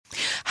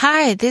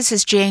Hi, this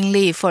is Jane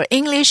Lee for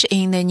English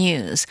in the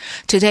News.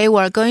 Today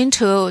we're going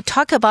to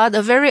talk about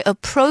a very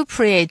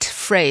appropriate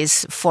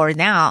phrase for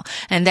now,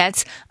 and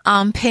that's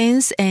on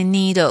pins and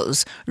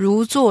needles,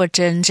 如坐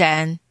针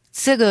毡。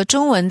这个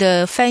中文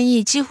的翻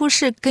译几乎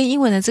是跟英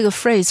文的这个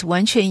phrase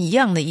完全一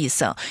样的意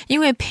思哦，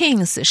因为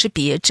pins 是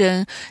别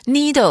针，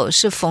 needle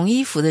是缝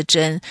衣服的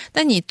针，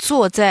那你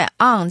坐在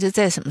on 就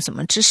在什么什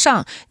么之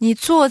上，你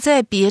坐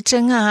在别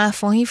针啊、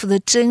缝衣服的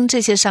针这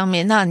些上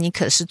面，那你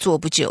可是坐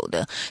不久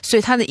的，所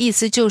以它的意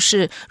思就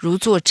是如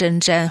坐针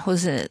毡，或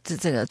是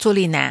这个坐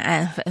立难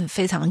安，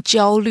非常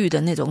焦虑的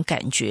那种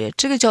感觉，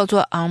这个叫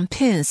做 on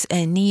pins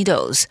and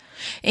needles.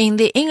 In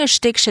the English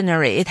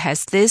dictionary, it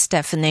has this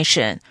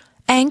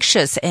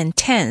definition.Anxious and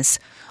tense,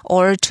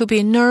 or to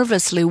be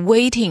nervously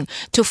waiting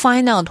to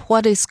find out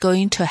what is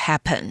going to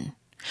happen.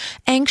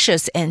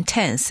 Anxious and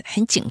tense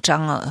很紧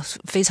张啊，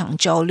非常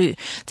焦虑，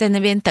在那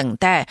边等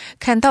待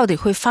看到底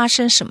会发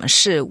生什么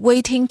事，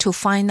 waiting to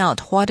find out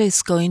what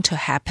is going to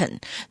happen.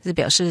 这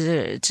表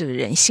示这个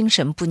人心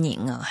神不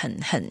宁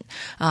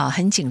啊，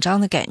很紧张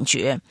的感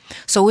觉。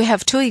So we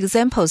have two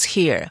examples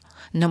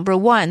here.Number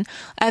one,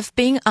 I've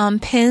been on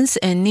pins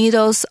and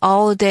needles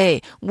all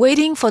day,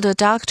 waiting for the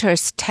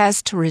doctor's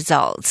test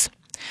results.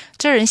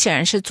 这人显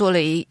然是做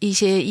了一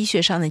些医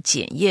学上的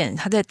检验，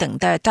他在等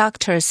待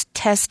doctor's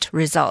test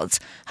results，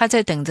 他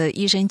在等着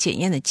医生检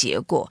验的结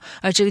果，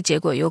而这个结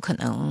果有可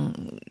能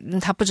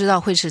他不知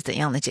道会是怎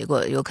样的结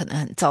果，有可能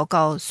很糟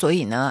糕，所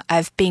以呢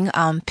I've been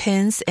on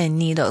pins and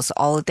needles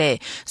all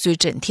day， 所以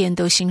整天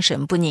都心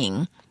神不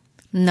宁。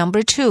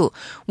Number two,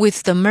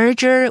 with the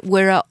merger,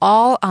 we're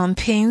all on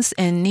pins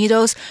and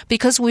needles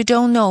because we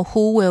don't know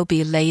who will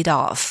be laid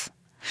off.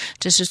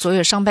 这是所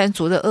有上班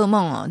族的噩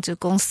梦哦，这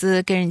公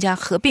司跟人家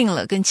合并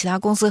了，跟其他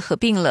公司合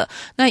并了，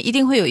那一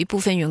定会有一部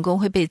分员工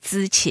会被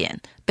资遣，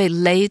被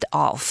laid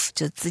off，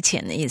 就资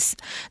遣的意思。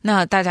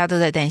那大家都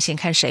在担心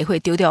看谁会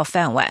丢掉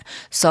饭碗，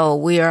 So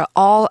we're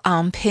all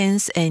on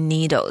pins and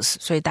needles，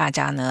 所以大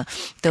家呢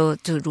都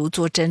就如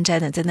坐针毡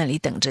的在那里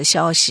等着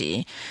消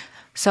息。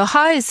So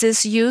how is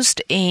this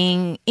used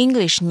in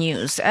English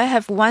news? I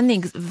have one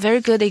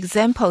very good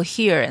example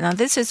here. Now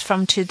this is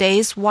from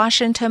today's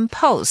Washington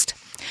Post.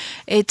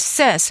 It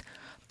says,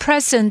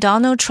 President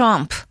Donald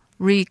Trump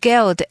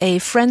regaled a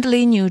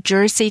friendly New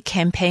Jersey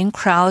campaign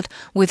crowd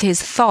with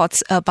his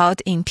thoughts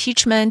about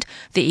impeachment,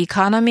 the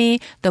economy,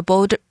 the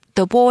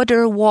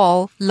border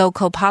wall,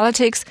 local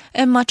politics,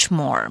 and much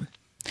more.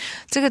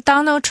这个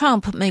Donald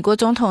Trump 美国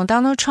总统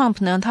Donald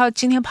Trump 呢，他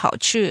今天跑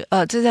去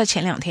这在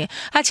前两天，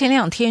他前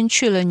两天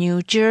去了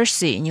New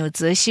Jersey 纽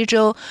泽西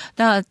州，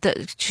那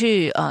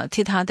去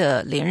替他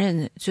的连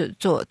任就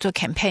做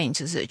campaign，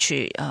 就是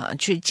去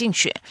竞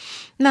选。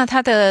那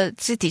他的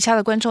这底下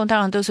的观众当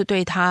然都是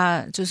对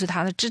他，就是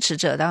他的支持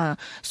者，当然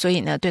所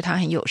以呢对他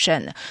很友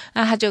善的。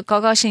那他就高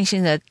高兴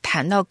兴的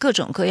谈到各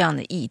种各样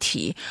的议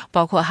题，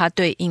包括他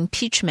对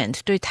impeachment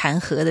对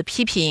弹劾的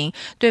批评，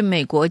对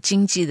美国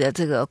经济的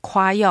这个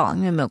夸耀，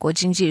因为美国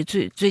经济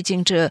最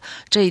近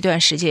这一段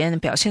时间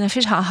表现得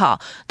非常好。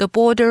The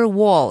border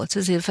wall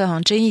这是非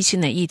常争议性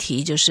的议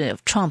题，就是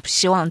Trump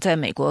希望在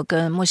美国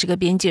跟墨西哥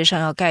边界上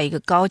要盖一个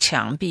高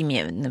墙，避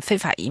免非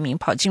法移民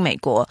跑进美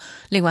国。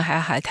另外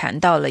还谈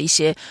到了一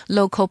些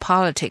local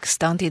politics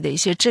当地的一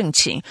些政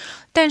情，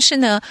但是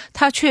呢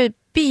他却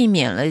避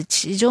免了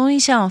其中一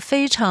项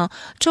非常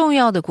重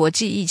要的国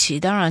际议题，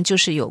当然就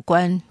是有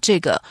关这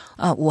个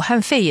武汉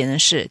肺炎的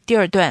事。第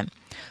二段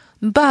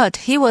But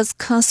he was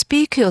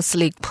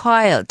conspicuously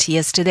quiet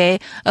yesterday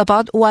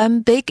about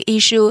one big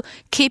issue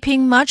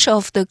keeping much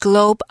of the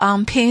globe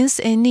on pins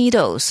and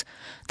needles,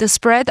 the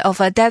spread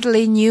of a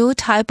deadly new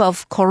type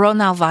of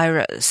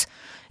coronavirus.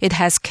 It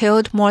has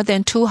killed more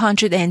than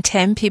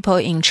 210 people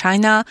in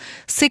China,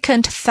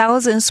 sickened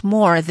thousands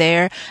more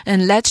there,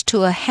 and led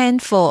to a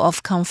handful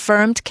of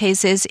confirmed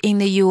cases in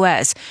the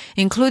U.S.,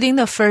 including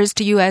the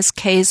first U.S.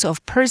 case of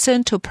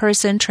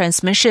person-to-person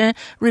transmission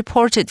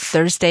reported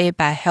Thursday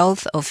by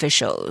health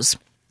officials.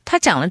他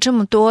讲了这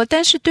么多，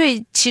但是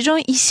对其中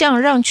一项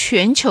让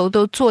全球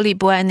都坐立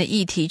不安的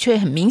议题却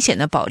很明显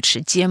的保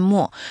持缄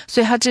默，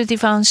所以他这地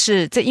方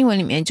是在英文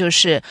里面就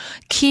是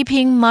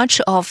keeping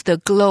much of the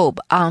globe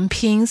on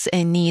pins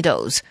and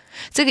needles。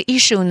这个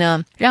issue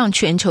呢，让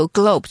全球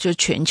globe 就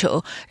全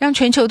球，让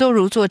全球都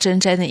如坐针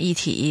毡的议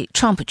题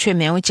Trump 却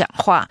没有讲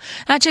话。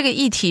那这个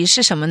议题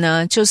是什么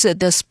呢？就是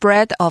the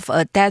spread of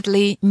a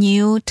deadly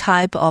new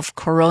type of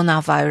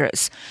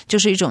coronavirus， 就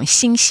是一种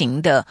新型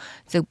的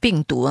这个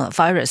病毒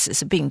virus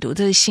是病毒，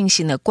这是新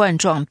型的冠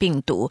状病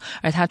毒，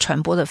而它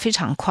传播的非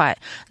常快。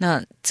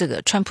那这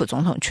个川普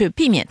总统却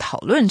避免讨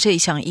论这一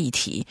项议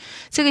题。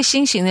这个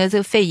新型的这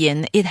个肺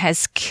炎 it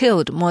has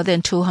killed more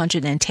than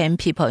 210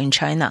 people in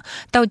China，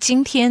 到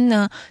今天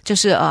呢，就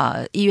是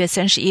1月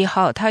31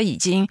号，他已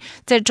经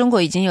在中国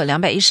已经有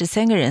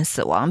213个人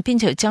死亡，并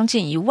且有将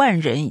近1万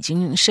人已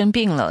经生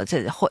病了，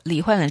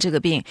罹患了这个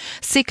病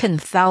sickened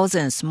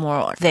thousands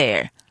more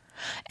there。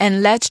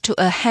and led to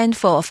a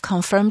handful of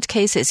confirmed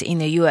cases in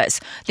the U.S.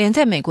 连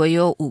在美国也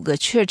有5个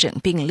确诊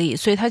病例，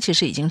所以它其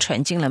实已经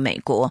传进了美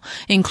国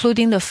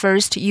including the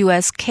first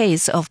U.S.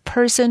 case of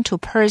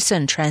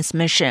person-to-person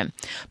transmission.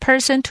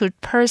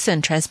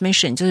 Person-to-person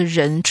transmission 就是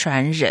人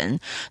传人。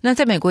那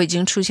在美国已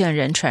经出现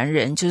人传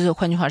人，就是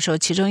换句话说，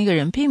其中一个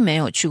人并没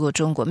有去过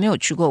中国，没有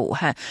去过武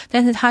汉，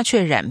但是他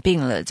却染病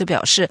了，这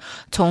表示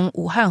从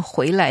武汉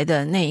回来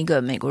的那一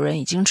个美国人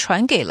已经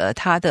传给了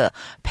他的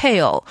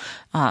配偶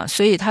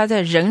所以他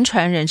在人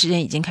传人之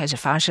间已经开始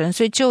发生，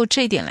所以就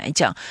这一点来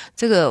讲，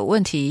这个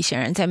问题显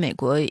然在美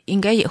国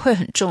应该也会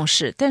很重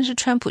视，但是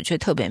川普却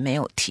特别没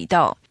有提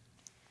到。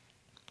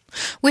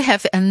We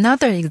have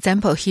another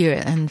example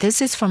here, and this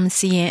is from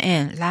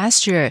CNN.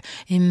 Last year,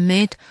 in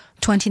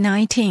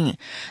mid-2019,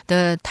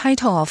 the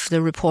title of the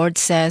report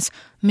says,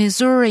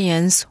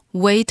 Missourians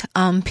wait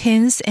on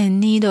pins and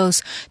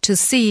needles to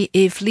see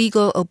if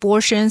legal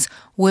abortions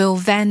will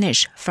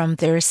vanish from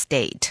their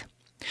state.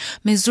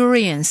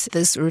 Missourians,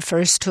 this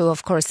refers to,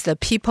 of course, the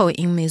people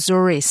in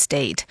Missouri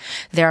state.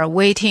 They are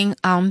waiting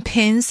on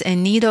pins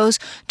and needles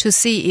to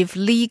see if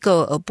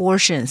legal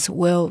abortions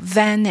will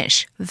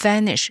vanish.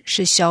 Vanish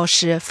是消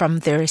失 from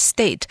their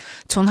state,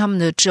 从他们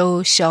的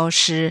州消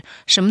失。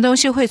什么东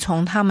西会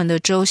从他们的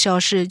州消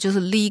失？就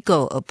是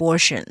legal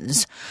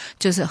abortions,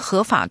 就是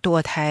合法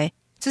堕胎。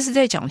这是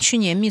在讲去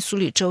年密苏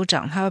里州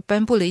长他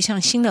颁布了一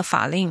项新的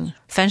法令，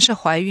凡是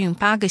怀孕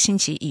8个星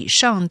期以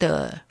上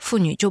的妇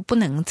女就不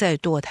能再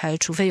堕胎，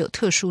除非有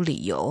特殊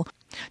理由。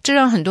这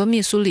让很多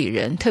密苏里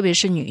人，特别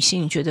是女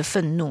性觉得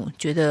愤怒，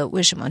觉得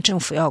为什么政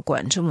府要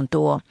管这么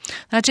多。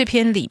那这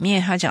篇里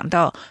面他讲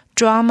到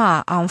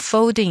Drama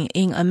unfolding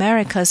in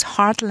America's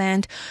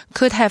heartland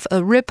could have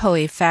a ripple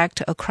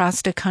effect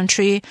across the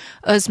country,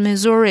 as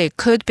Missouri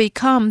could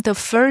become the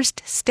first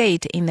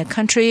state in the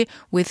country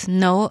with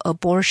no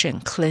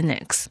abortion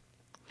clinics.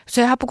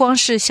 所以他不光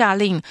是下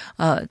令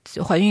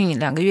怀孕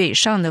2个月以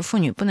上的妇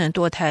女不能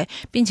堕胎，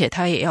并且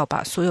他也要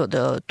把所有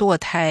的堕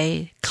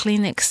胎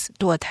clinics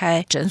堕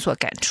胎诊所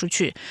赶出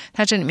去。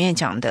他这里面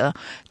讲的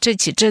这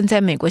起正在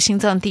美国心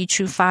脏地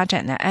区发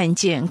展的案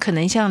件，可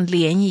能像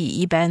涟漪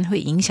一般会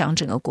影响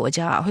整个国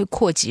家，会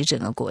扩及整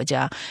个国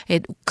家。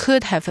It could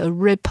have a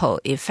ripple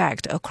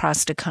effect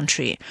across the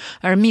country.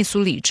 而密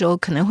苏里州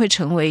可能会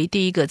成为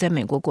第一个在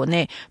美国国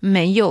内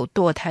没有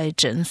堕胎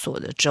诊所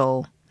的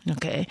州。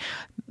Okay,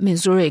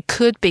 Missouri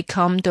could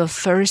become the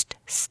first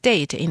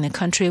state in the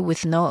country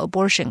with no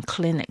abortion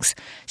clinics.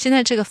 现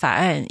在这个法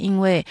案因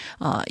为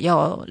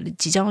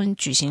即将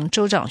举行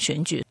州长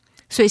选举，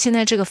所以现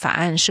在这个法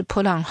案是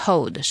put on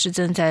hold, 是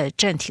正在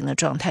暂停的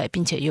状态，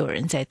并且也有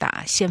人在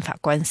打宪法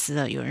官司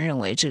了。有人认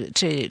为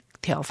这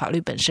条法律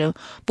本身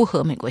不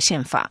合美国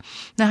宪法。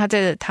那他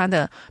在他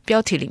的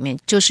标题里面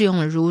就是用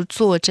了如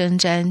坐针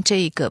毡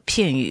这个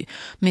片语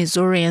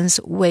Missourians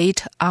wait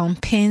on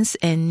pins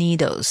and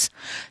needles.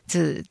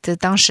 这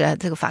当时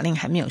这个法令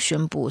还没有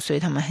宣布，所以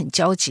他们很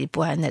焦急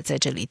不安的在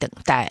这里等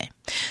待。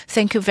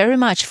Thank you very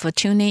much for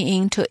tuning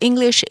in to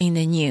English in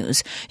the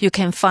News. You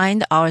can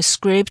find our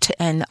script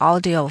and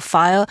audio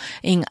file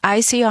in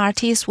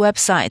ICRT's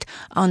website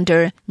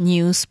under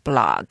News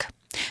Blog.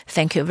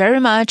 Thank you very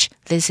much.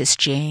 This is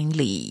Jane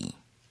Lee.